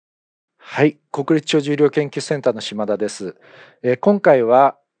はい、国立長寿医療研究センターの島田です。今回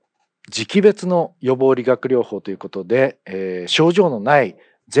は時期別の予防理学療法ということで、症状のない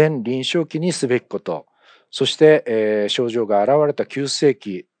前臨床期にすべきこと、そして、症状が現れた急性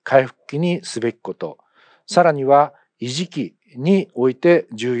期、回復期にすべきこと、さらには維持期において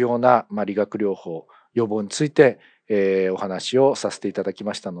重要な、理学療法、予防について、お話をさせていただき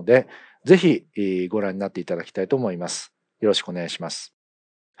ましたので、ぜひ、ご覧になっていただきたいと思います。よろしくお願いします。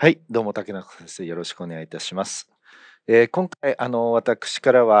はい、どうも竹中先生、よろしくお願いいたします。今回私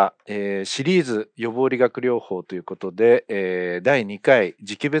からは、シリーズ予防理学療法ということで、第2回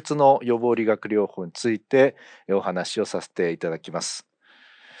時期別の予防理学療法についてお話をさせていただきます。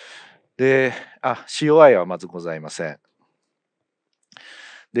で、COI はまずございません。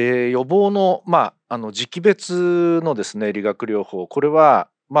で、予防の時期別のですね、理学療法、これは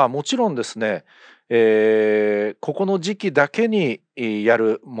もちろんですね、ここの時期だけにや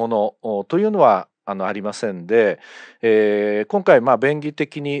るものというのはありませんで、今回便宜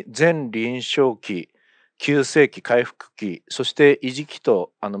的に前臨床期、急性期、回復期、そして維持期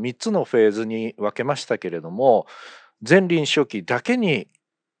と3つのフェーズに分けましたけれども、前臨床期だけに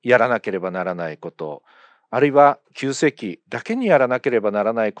やらなければならないこと、あるいは急性期だけにやらなければな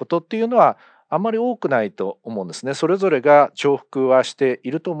らないことっていうのはあんまり多くないと思うんですね。それぞれが重複はして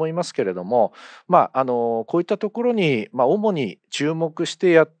いると思いますけれども、こういったところに、主に注目し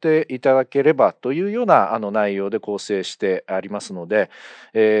てやっていただければというような内容で構成してありますので、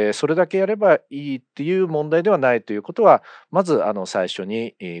それだけやればいいっていう問題ではないということは、まず最初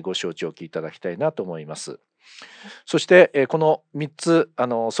にご承知おきいただきたいなと思います。そして、この3つ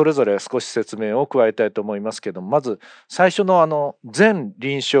それぞれ少し説明を加えたいと思いますけども、まず最初の前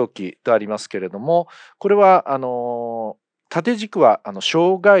臨床期とありますけれども、これは縦軸は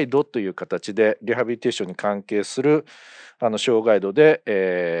障害度という形でリハビリテーションに関係する障害度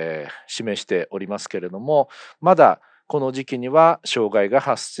で、示しておりますけれども、まだこの時期には障害が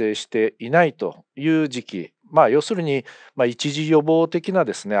発生していないという時期、要するに、一時予防的な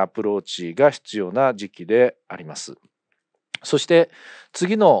ですね、アプローチが必要な時期であります。そして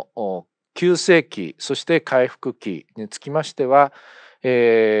次の急性期、そして回復期につきましては、例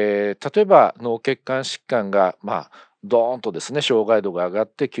えば脳血管疾患がドーンとですね、障害度が上がっ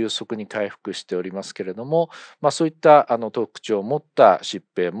て急速に回復しておりますけれども、そういった特徴を持った疾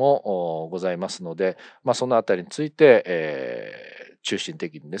病もございますので、そのあたりについて、中心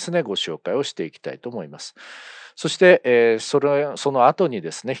的にですね、ご紹介をしていきたいと思います。そして、その後に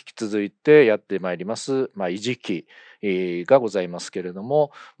ですね、引き続いてやってまいります、維持期がございますけれど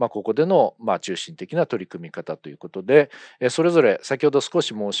も、ここでの中心的な取り組み方ということで、それぞれ先ほど少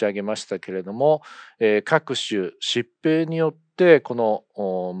し申し上げましたけれども、各種疾病によってこの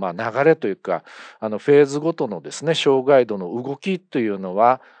流れというかフェーズごとのですね障害度の動きというの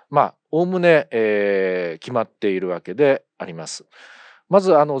はおおむね、決まっているわけであります。ま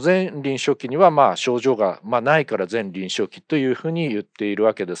ず前臨床期には症状がないから前臨床期というふうに言っている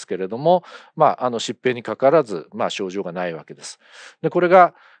わけですけれども、疾病にかかわらず症状がないわけです。でこれ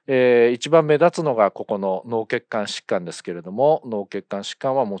が、一番目立つのがここの脳血管疾患ですけれども、脳血管疾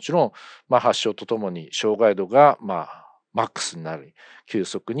患はもちろん、発症とともに障害度がマックスになり急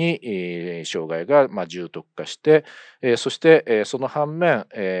速に、障害が重篤化して、そして、その反面、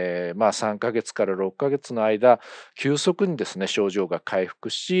3ヶ月から6ヶ月の間急速にですね症状が回復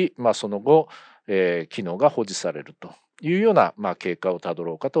し、その後、機能が保持されるというような、経過をたど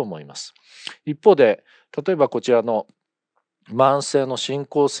ろうかと思います。一方で例えばこちらの慢性の進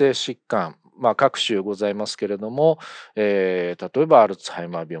行性疾患、各種ございますけれども、例えばアルツハイ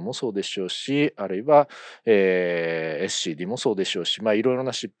マー病もそうでしょうし、あるいは、SCD もそうでしょうし、いろいろ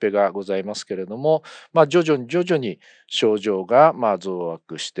な疾病がございますけれども、徐々に症状が増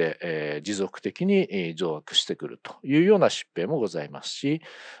悪して、持続的に増悪してくるというような疾病もございますし、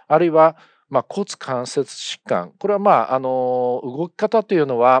あるいは骨関節疾患、これは動き方という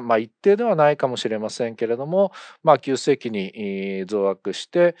のは一定ではないかもしれませんけれども、急性期に増悪し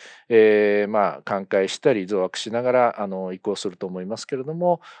て、寛解したり増悪しながら移行すると思いますけれど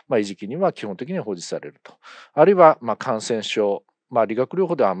も、維持期には基本的には保持されると。あるいは感染症、理学療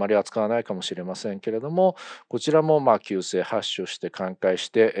法ではあまり扱わないかもしれませんけれども、こちらも急性発症して寛解し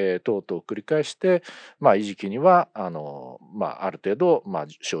て、等々繰り返して、維持期にはある程度、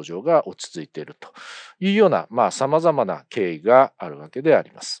症状が落ち着いているというようなさまざまな経緯があるわけであ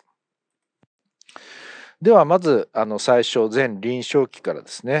ります。ではまず最初前臨床期からで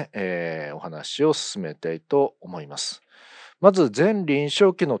すね、お話を進めたいと思います。まず前臨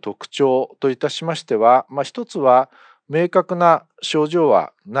床期の特徴といたしましては、一つは明確な症状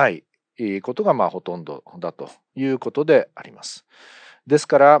はないことがほとんどだということであります。です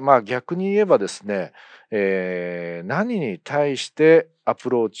から、逆に言えばですね、何に対してアプ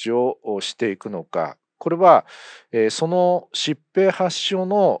ローチをしていくのか、これは、その疾病発症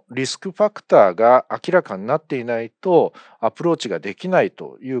のリスクファクターが明らかになっていないとアプローチができない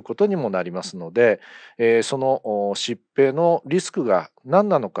ということにもなりますので、その疾病のリスクが何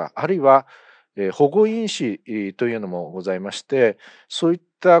なのか、あるいは保護因子というのもございまして、そういっ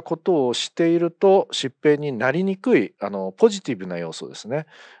たことをしていると疾病になりにくいポジティブな要素ですね。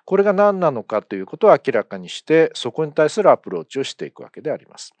これが何なのかということを明らかにして、そこに対するアプローチをしていくわけであり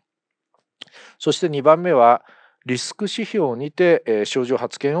ます。そして2番目は、リスク指標にて、症状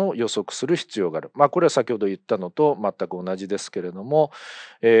発見を予測する必要がある。これは先ほど言ったのと全く同じですけれども、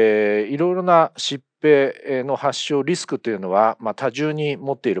いろいろな疾病の発症リスクというのは、多重に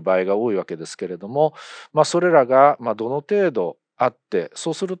持っている場合が多いわけですけれども、それらが、どの程度あって、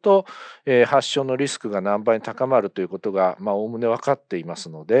そうすると、発症のリスクが何倍に高まるということが、おおむね分かっています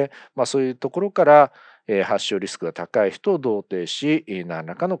ので、そういうところから、発症リスクが高い人を同定し、何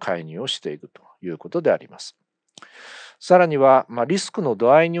らかの介入をしていくということであります。さらには、リスクの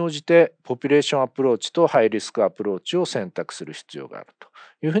度合いに応じてポピュレーションアプローチとハイリスクアプローチを選択する必要があると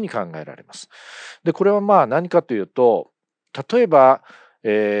いうふうに考えられます。で、これは何かというと、例えば、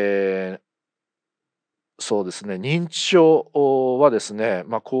そうですね、認知症はですね、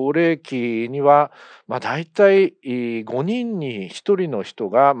高齢期には、だいたい5人に1人の人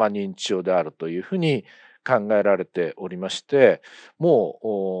が、認知症であるというふうに考えられておりまして、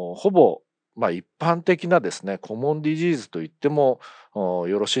もうほぼ、一般的なですね、コモンディジーズと言ってもよ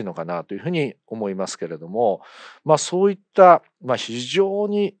ろしいのかなというふうに思いますけれども、そういった、非常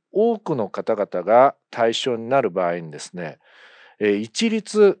に多くの方々が対象になる場合にですね、一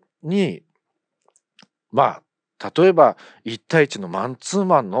律に例えば1対1のマンツー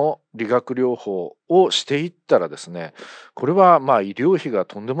マンの理学療法をしていったらですね、これは医療費が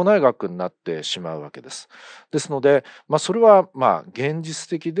とんでもない額になってしまうわけです。ですので、それは現実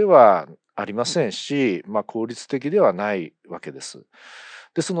的ではありませんし、効率的ではないわけです。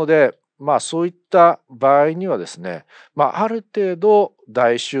ですので、そういった場合にはですね、ある程度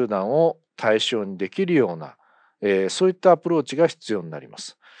大集団を対象にできるような、そういったアプローチが必要になりま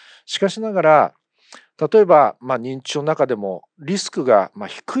す。しかしながら、例えば、認知症の中でもリスクが、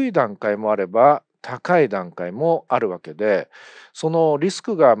低い段階もあれば高い段階もあるわけで、そのリス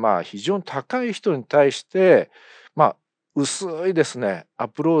クが非常に高い人に対して、薄いですねア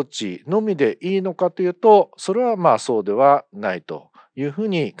プローチのみでいいのかというと、それはそうではないというふう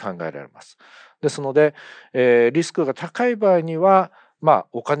に考えられます。ですので、リスクが高い場合には、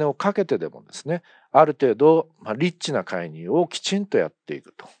お金をかけてでもですね、ある程度、リッチな介入をきちんとやってい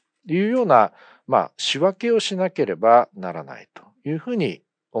くというような、仕分けをしなければならないというふうに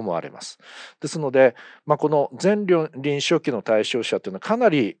思われます。ですので、この全臨床期の対象者というのはかな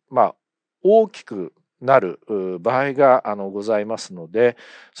り、大きくなる場合がございますので、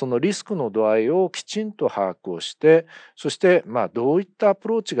そのリスクの度合いをきちんと把握をして、そしてどういったアプ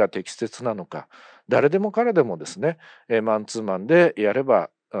ローチが適切なのか、誰でも彼でもですね、マンツーマンでやれば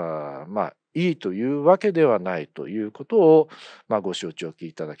いいというわけではないということを、ご承知おき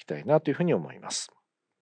いただきたいなというふうに思います。